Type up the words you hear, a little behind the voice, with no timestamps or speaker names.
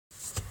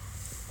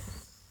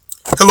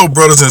Hello,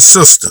 brothers and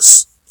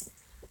sisters.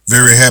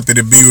 Very happy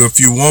to be with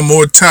you one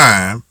more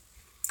time,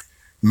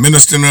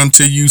 ministering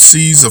unto you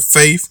seeds of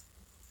faith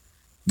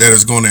that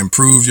is going to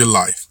improve your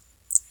life.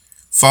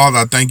 Father,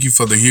 I thank you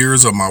for the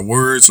hearers of my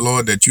words,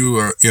 Lord, that you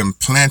are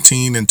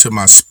implanting into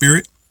my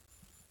spirit.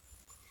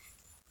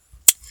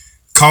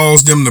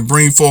 Cause them to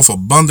bring forth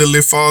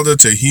abundantly, Father,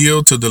 to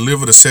heal, to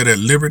deliver, to set at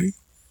liberty.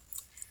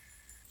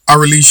 I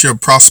release your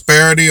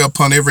prosperity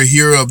upon every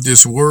hearer of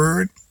this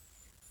word,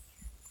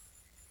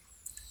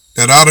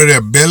 that out of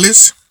their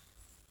bellies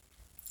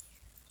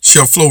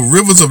shall flow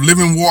rivers of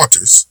living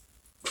waters,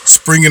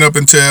 springing up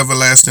into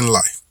everlasting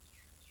life.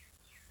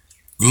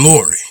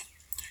 Glory.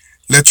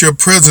 Let your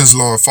presence,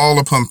 Lord, fall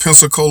upon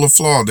Pensacola,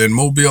 Florida, and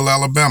Mobile,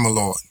 Alabama,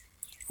 Lord,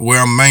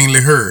 where I'm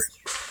mainly heard.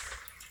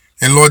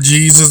 And Lord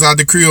Jesus, I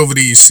decree over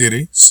these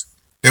cities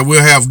that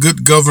we'll have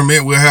good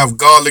government, we'll have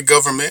godly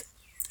government,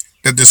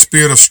 that the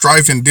spirit of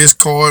strife and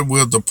discord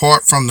will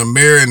depart from the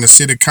mayor and the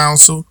city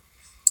council,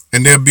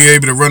 and they'll be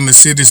able to run the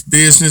city's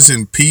business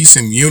in peace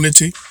and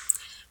unity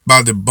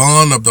by the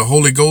bond of the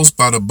Holy Ghost,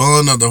 by the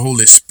bond of the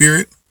Holy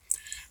Spirit.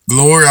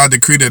 Glory, I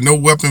decree that no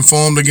weapon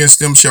formed against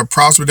them shall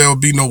prosper. There will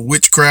be no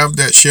witchcraft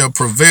that shall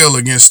prevail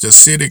against the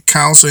city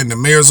council and the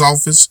mayor's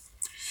office,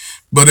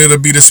 but it'll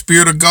be the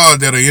Spirit of God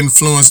that'll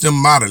influence them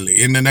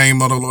mightily in the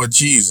name of the Lord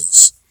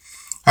Jesus.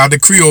 I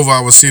decree over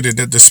our city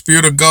that the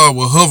Spirit of God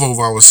will hover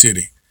over our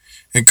city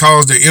and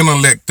cause the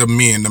intellect of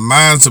men, the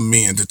minds of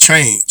men to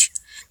change,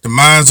 the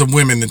minds of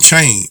women to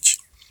change,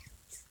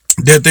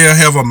 that they'll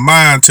have a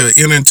mind to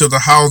enter into the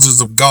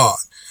houses of God,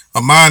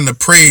 a mind to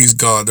praise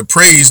God, to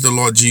praise the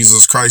Lord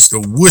Jesus Christ, to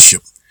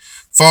worship.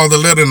 Father,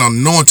 let an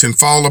anointing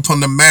fall upon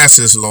the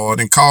masses, Lord,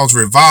 and cause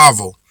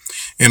revival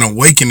and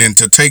awakening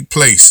to take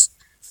place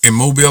in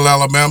Mobile,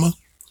 Alabama,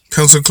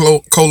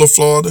 Pensacola,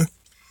 Florida,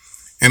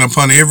 and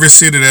upon every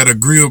city that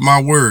agree with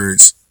my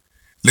words.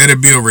 Let it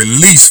be a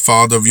release,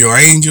 Father, of your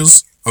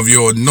angels, of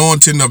your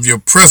anointing, of your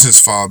presence,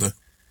 Father,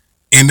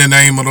 in the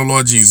name of the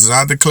Lord Jesus.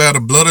 I declare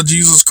the blood of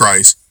Jesus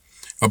Christ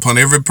upon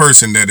every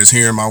person that is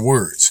hearing my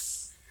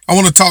words. I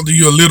want to talk to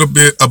you a little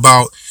bit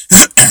about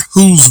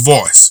whose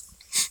voice.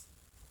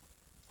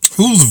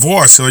 Whose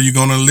voice are you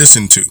going to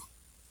listen to?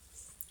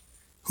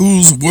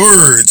 Whose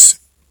words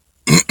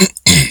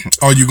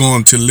are you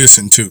going to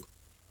listen to?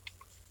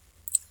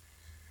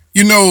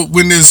 You know,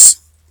 when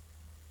this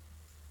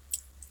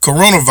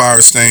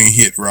coronavirus thing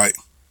hit, right?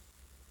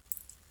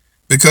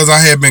 Because I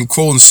had been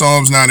quoting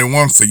Psalms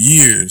 91 for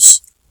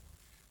years.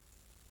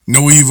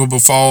 No evil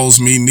befalls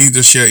me,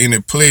 neither shall any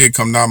plague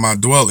come nigh my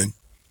dwelling.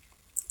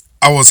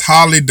 I was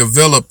highly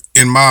developed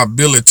in my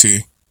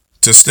ability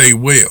to stay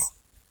well.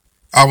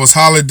 I was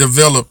highly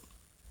developed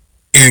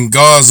in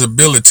God's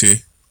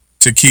ability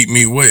to keep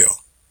me well.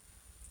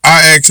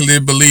 I actually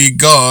believe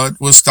God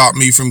will stop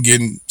me from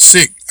getting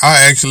sick.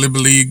 I actually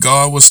believe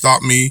God will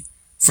stop me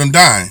from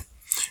dying.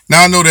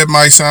 Now, I know that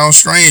might sound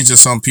strange to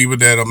some people,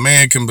 that a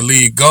man can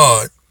believe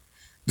God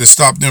to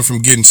stop them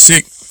from getting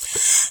sick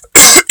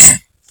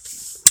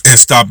and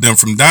stop them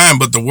from dying,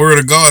 but the word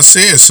of God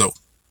says so.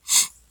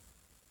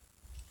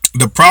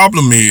 The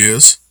problem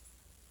is,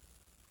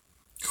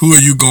 who are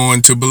you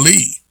going to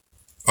believe?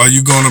 Are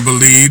you going to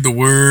believe the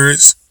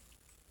words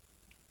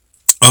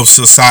of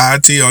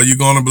society? Are you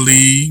going to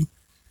believe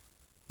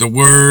the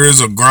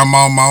words of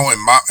grandmama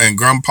and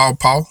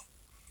grandpapa?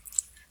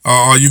 Or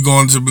are you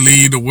going to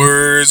believe the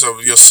words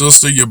of your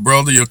sister, your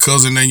brother, your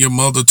cousin, and your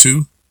mother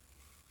too?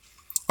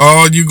 Or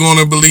are you going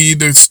to believe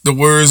the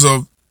words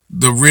of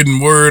the written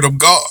word of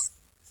God?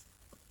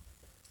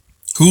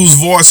 Whose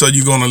voice are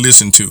you going to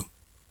listen to?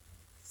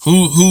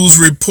 Whose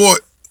report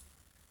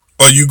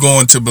are you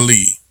going to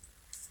believe?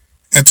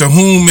 And to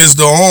whom is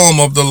the arm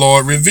of the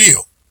Lord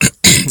revealed?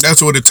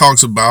 That's what it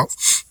talks about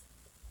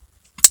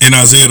in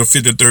Isaiah the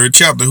 53rd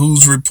chapter.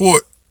 Whose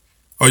report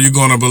are you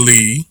going to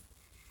believe?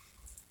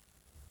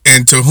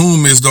 And to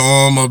whom is the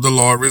arm of the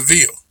Lord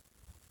revealed?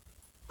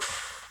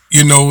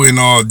 You know, in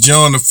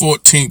John the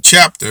 14th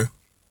chapter,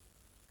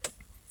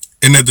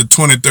 and at the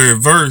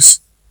 23rd verse,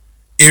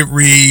 it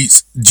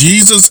reads,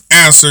 Jesus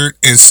answered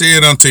and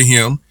said unto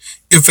him,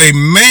 if a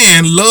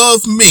man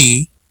love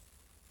me,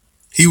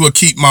 he will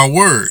keep my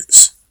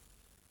words.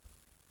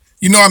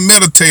 You know, I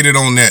meditated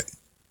on that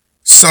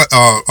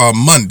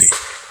Monday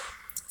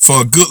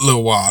for a good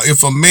little while.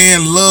 If a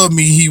man love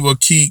me, he will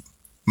keep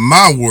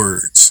my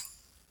words.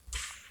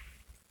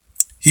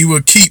 He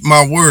will keep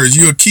my words.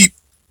 You'll keep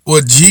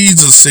what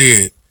Jesus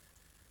said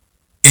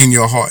in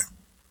your heart.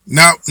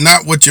 Not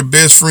what your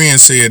best friend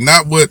said,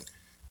 not what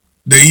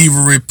the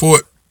evil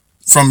report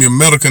from your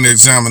medical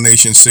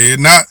examination said,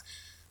 not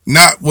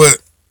what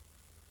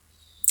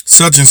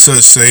such and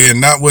such say,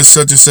 and not what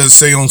such and such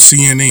say on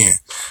CNN,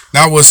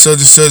 not what such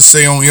and such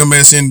say on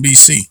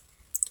MSNBC.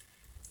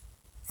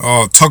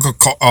 Tucker,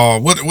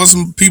 what's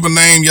some people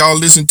name y'all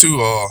listen to?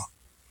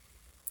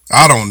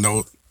 I don't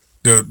know.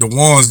 The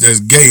ones that's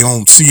gay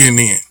on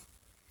CNN.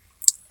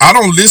 I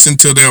don't listen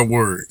to their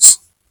words.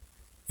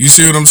 You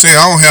see what I'm saying?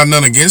 I don't have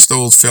nothing against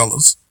those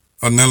fellas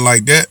or nothing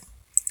like that.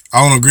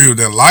 I don't agree with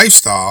their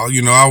lifestyle.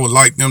 I would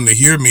like them to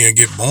hear me and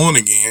get born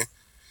again.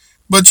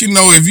 But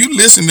if you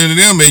listen to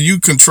them and you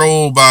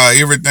controlled by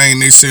everything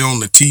they say on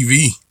the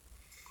TV,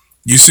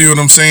 you see what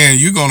I'm saying?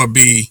 You're going to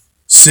be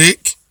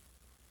sick.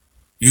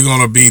 You're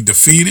going to be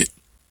defeated.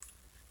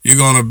 You're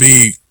going to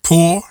be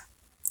poor.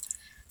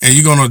 And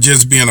you're going to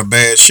just be in a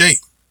bad shape.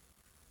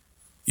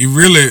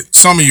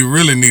 Some of you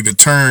really need to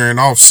turn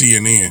off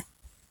CNN,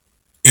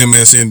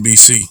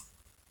 MSNBC.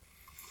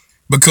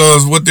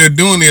 Because what they're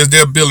doing is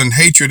they're building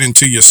hatred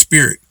into your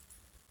spirit.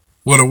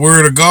 Where the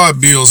word of God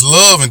builds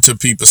love into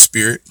people's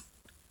spirit.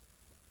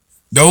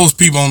 Those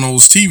people on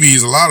those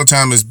TVs, a lot of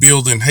time is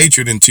building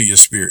hatred into your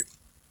spirit.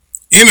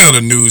 Any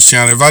other news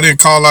channel, if I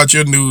didn't call out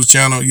your news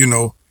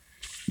channel,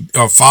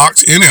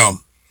 Fox, any of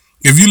them.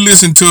 If you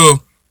listen to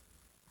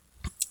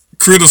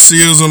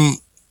criticism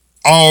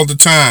all the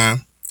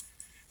time,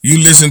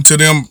 you listen to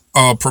them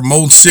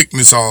promote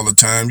sickness all the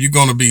time, you're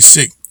going to be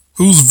sick.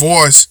 Whose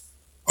voice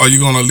are you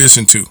going to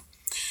listen to?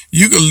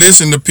 You can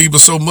listen to people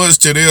so much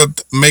that they'll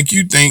make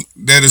you think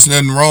that there's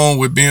nothing wrong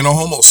with being a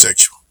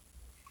homosexual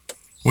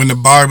when the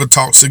Bible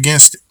talks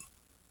against it.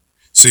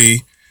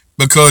 See,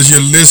 because you're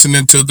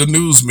listening to the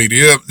news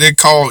media. They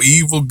call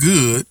evil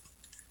good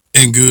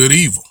and good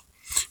evil.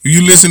 If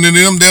you listen to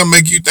them, they'll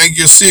make you think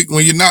you're sick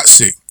when you're not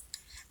sick.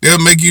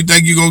 They'll make you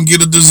think you're going to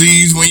get a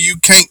disease when you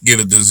can't get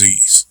a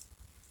disease.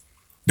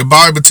 The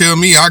Bible tells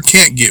me I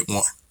can't get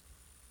one.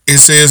 It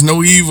says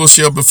no evil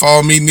shall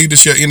befall me, neither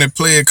shall any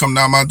plague come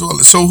down my door.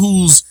 So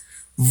whose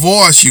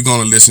voice you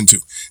going to listen to?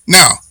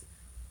 Now,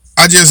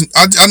 I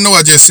know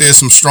I just said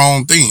some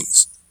strong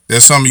things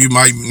that some of you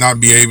might not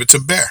be able to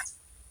bear.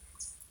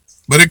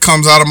 But it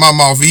comes out of my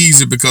mouth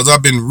easy because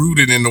I've been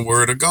rooted in the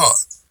word of God.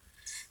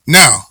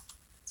 Now,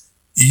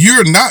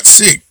 you're not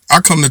sick. I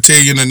come to tell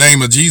you in the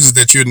name of Jesus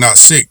that you're not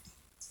sick.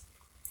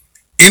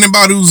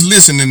 Anybody who's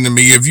listening to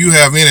me, if you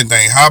have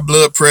anything, high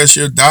blood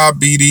pressure,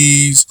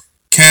 diabetes,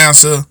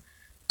 cancer,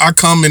 I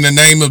come in the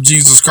name of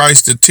Jesus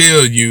Christ to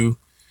tell you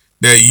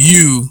that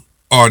you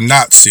are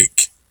not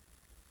sick.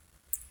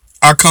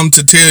 I come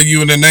to tell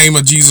you in the name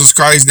of Jesus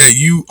Christ that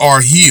you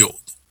are healed.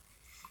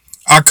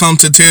 I come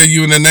to tell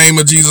you in the name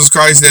of Jesus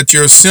Christ that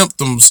your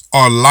symptoms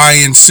are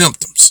lying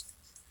symptoms.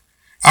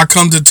 I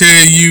come to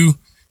tell you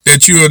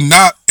that you are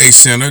not a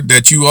sinner,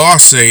 that you are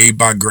saved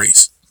by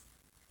grace.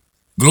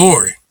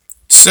 Glory.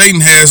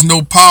 Satan has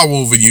no power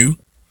over you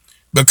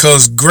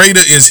because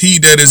greater is he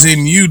that is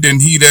in you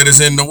than he that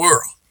is in the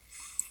world.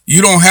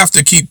 You don't have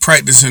to keep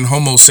practicing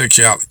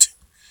homosexuality.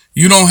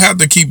 You don't have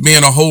to keep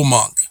being a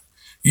whoremonger.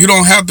 You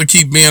don't have to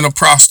keep being a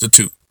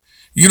prostitute.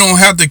 You don't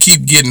have to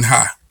keep getting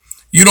high.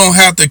 You don't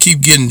have to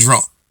keep getting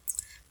drunk.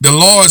 The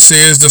Lord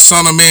says the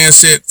Son of Man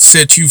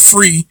set you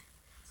free.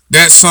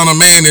 That Son of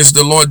Man is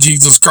the Lord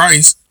Jesus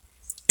Christ,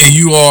 and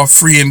you are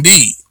free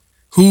indeed.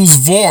 Whose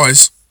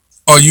voice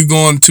are you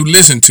going to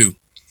listen to?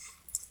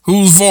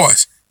 Whose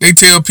voice? They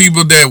tell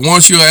people that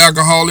once you're an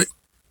alcoholic,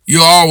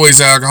 you're always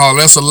an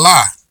alcoholic. That's a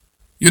lie.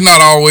 You're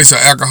not always an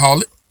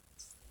alcoholic.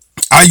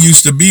 I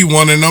used to be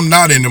one and I'm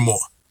not anymore.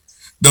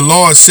 The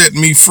Lord set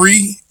me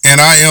free and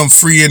I am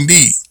free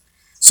indeed.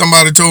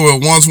 Somebody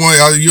told me once one,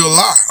 you're a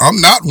lie.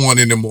 I'm not one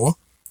anymore.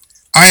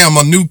 I am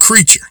a new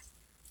creature.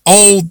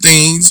 Old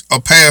things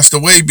are passed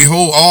away.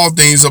 Behold, all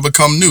things have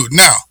become new.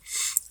 Now,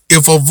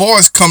 if a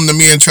voice come to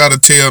me and try to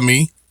tell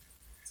me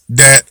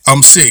that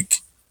I'm sick,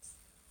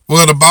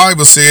 well, the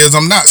Bible says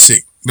I'm not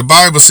sick. The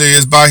Bible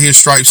says by his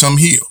stripes I'm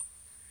healed.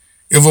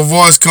 If a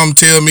voice come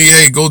tell me,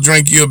 hey, go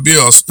drink your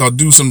beer or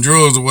do some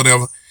drugs or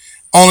whatever,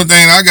 only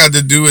thing I got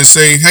to do is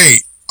say, hey,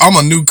 I'm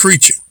a new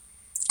creature.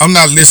 I'm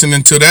not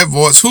listening to that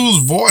voice.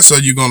 Whose voice are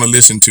you going to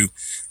listen to?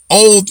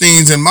 Old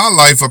things in my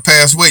life are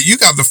passed away. You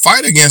got to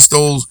fight against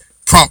those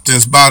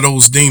promptings by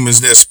those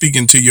demons that speak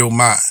into your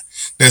mind,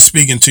 that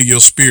speak into your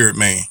spirit,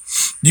 man.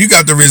 You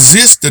got to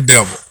resist the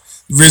devil.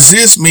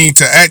 Resist means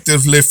to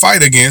actively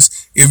fight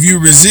against. If you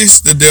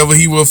resist the devil,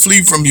 he will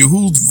flee from you.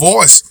 Whose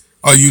voice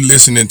are you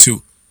listening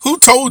to? Who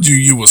told you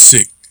you were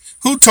sick?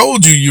 Who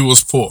told you you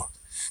was poor?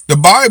 The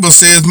Bible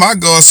says my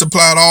God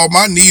supplied all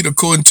my need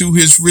according to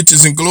his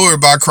riches and glory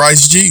by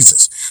Christ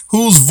Jesus.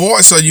 Whose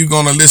voice are you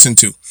going to listen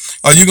to?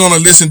 Are you going to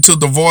listen to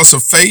the voice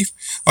of faith?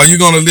 Are you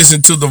going to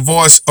listen to the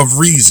voice of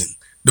reason,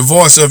 the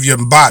voice of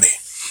your body?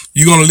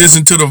 You going to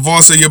listen to the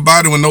voice of your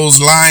body when those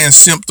lying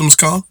symptoms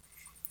come?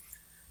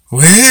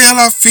 Well,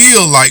 I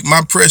feel like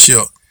my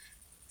pressure.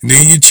 And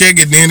then you check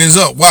it, then it's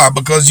up. Why?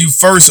 Because you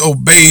first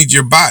obeyed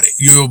your body.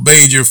 You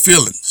obeyed your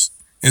feelings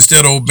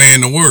instead of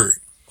obeying the word.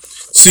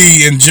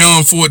 See, in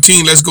John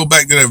 14, let's go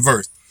back to that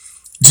verse.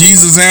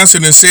 Jesus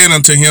answered and said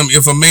unto him,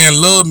 if a man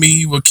love me,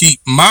 he will keep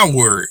my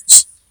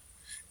words,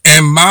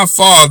 and my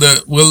Father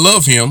will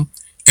love him,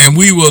 and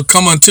we will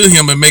come unto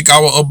him and make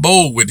our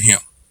abode with him.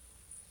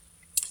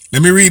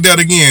 Let me read that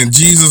again.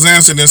 Jesus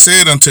answered and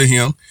said unto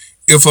him,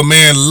 if a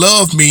man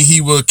love me, he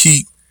will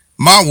keep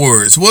my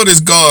words. What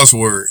is God's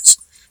words?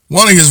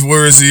 One of his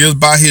words is,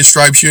 by his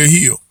stripes you're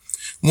healed.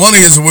 One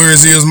of his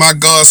words is, my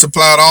God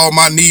supplied all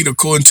my need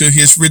according to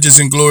his riches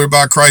and glory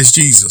by Christ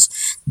Jesus.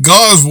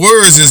 God's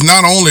words is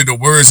not only the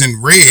words in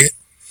red.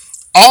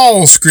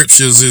 All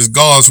scriptures is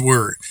God's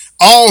word.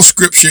 All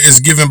scripture is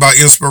given by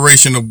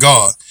inspiration of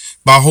God,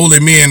 by holy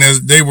men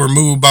as they were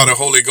moved by the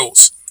Holy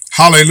Ghost.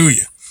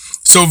 Hallelujah.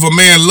 So if a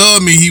man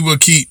love me, he will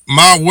keep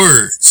my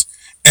words,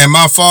 and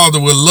my Father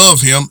will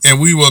love him, and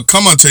we will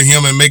come unto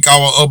him and make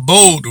our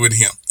abode with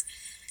him.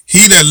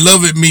 He that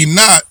loveth me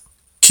not,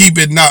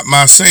 keepeth not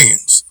my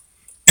sayings.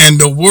 And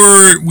the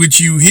word which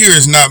you hear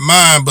is not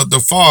mine, but the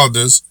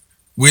Father's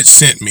which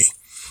sent me.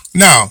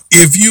 Now,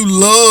 if you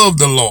love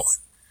the Lord,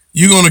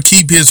 you're going to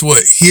keep his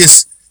what?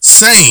 His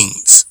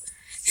sayings.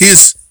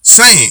 His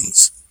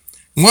sayings.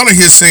 One of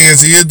his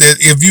sayings is that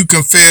if you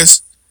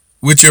confess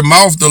with your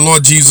mouth the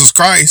Lord Jesus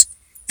Christ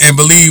and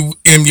believe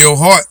in your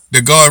heart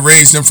that God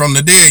raised him from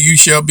the dead, you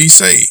shall be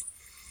saved.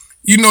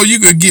 You know, you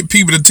could get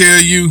people to tell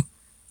you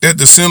that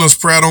the sinner's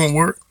prayer don't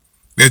work,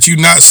 that you're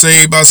not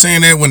saved by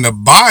saying that when the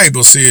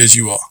Bible says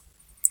you are.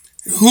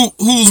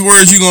 Whose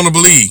words you going to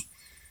believe?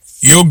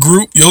 Your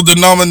group, your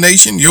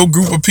denomination, your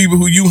group of people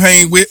who you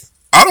hang with?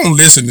 I don't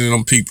listen to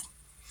them people.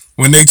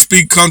 When they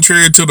speak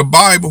contrary to the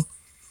Bible,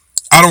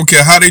 I don't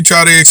care how they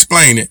try to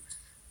explain it.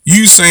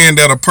 You saying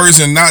that a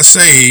person not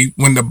saved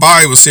when the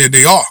Bible said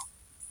they are.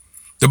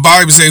 The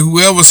Bible says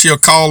whoever shall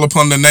call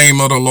upon the name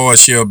of the Lord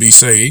shall be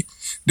saved.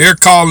 They're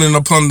calling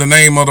upon the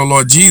name of the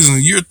Lord Jesus,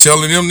 and you're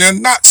telling them they're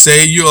not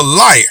saved. You're a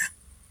liar.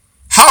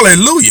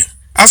 Hallelujah.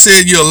 I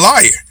said you're a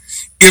liar.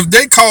 If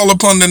they call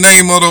upon the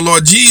name of the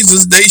Lord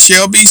Jesus, they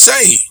shall be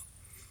saved.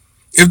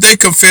 If they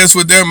confess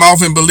with their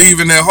mouth and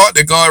believe in their heart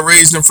that God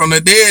raised them from the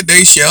dead,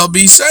 they shall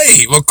be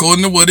saved,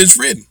 according to what is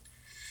written.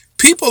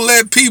 People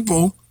let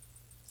people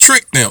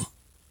trick them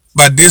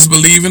by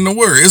disbelieving the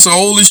word. It's the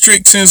oldest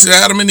trick since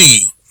Adam and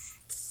Eve.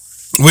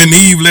 When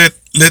Eve let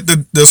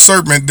the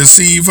serpent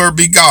deceive her,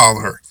 beguile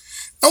her.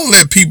 Don't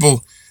let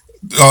people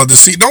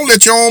deceive. Don't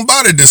let your own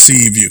body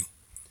deceive you.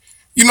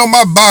 You know,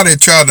 my body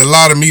tried to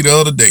lie to me the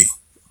other day,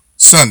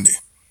 Sunday.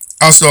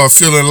 I started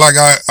feeling like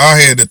I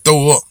had to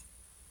throw up.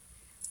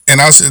 And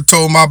I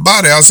told my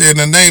body, I said, in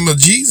the name of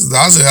Jesus,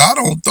 I said, I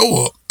don't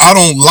throw up. I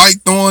don't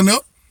like throwing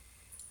up.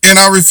 And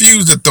I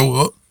refuse to throw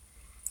up.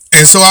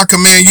 And so I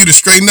command you to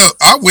straighten up.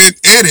 I went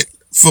at it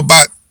for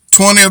about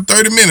 20 or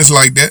 30 minutes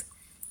like that.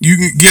 You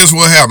can guess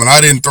what happened.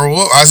 I didn't throw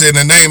up. I said,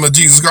 in the name of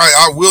Jesus Christ,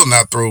 I will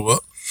not throw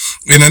up.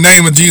 In the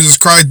name of Jesus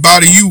Christ,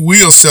 body, you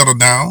will settle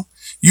down.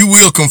 You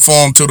will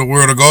conform to the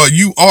word of God.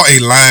 You are a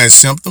lying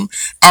symptom.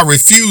 I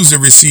refuse to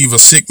receive a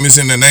sickness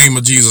in the name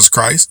of Jesus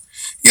Christ.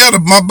 Yeah,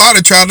 my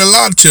body tried to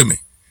lie to me.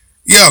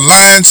 Yeah,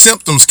 lying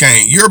symptoms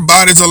came. Your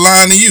body's are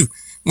lying to you.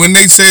 When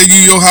they say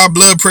your high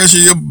blood pressure,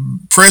 your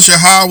pressure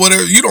high,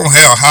 whatever, you don't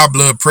have high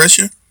blood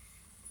pressure.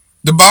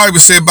 The Bible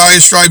said by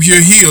his stripes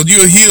you're healed.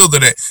 You're healed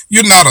of that.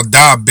 You're not a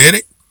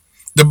diabetic.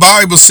 The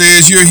Bible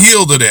says you're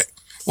healed of that.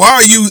 Why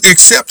are you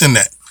accepting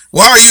that?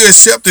 Why are you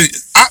accepting?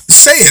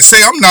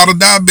 Say I'm not a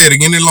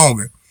diabetic any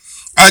longer.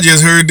 I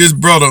just heard this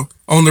brother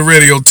on the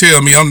radio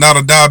tell me I'm not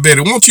a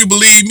diabetic. Won't you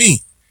believe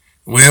me?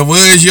 Well,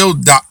 where's your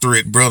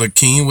doctorate, Brother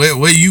King?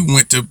 Where you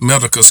went to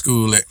medical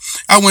school at?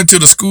 I went to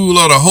the school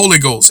of the Holy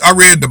Ghost. I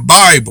read the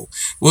Bible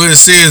where it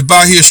says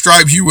by his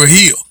stripes you were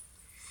healed.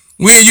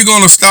 When are you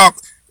going to stop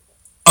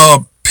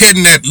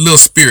petting that little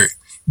spirit?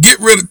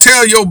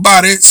 Tell your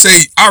body,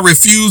 say, I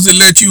refuse to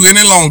let you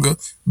any longer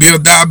be a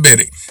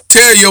diabetic.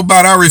 Tell your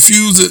body, I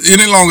refuse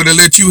any longer to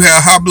let you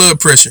have high blood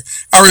pressure.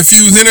 I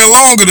refuse any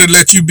longer to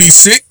let you be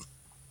sick.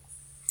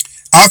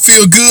 I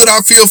feel good. I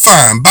feel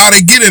fine.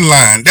 Body, get in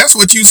line. That's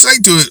what you say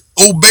to it.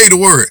 Obey the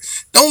word.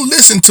 Don't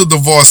listen to the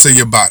voice of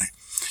your body.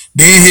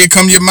 Then here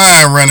come your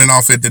mind running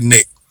off at the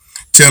neck,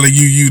 telling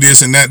you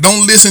this and that.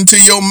 Don't listen to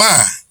your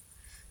mind.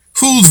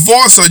 Whose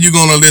voice are you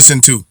going to listen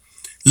to?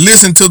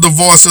 Listen to the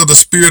voice of the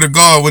Spirit of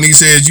God when he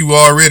says you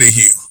already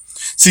healed.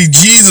 See,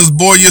 Jesus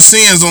bore your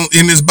sins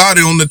in his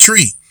body on the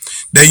tree.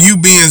 That you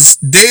being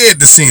dead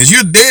to sins,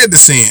 you're dead to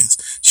sins,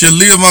 should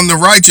live under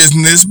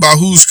righteousness by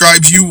whose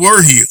stripes you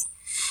were healed.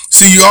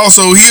 See, you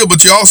also healed,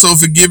 but you're also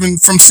forgiven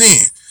from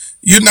sin.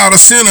 You're not a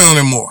sinner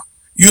anymore.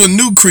 You're a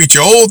new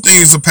creature. Old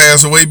things are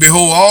passed away.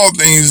 Behold, all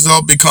things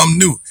are become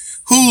new.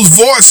 Whose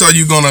voice are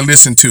you going to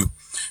listen to?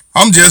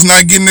 I'm just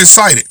not getting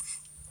excited.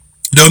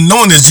 The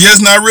anointing is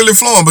just not really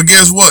flowing, but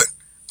guess what?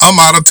 I'm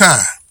out of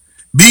time.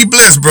 Be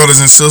blessed, brothers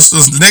and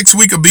sisters. Next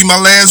week will be my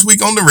last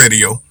week on the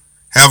radio.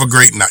 Have a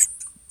great night.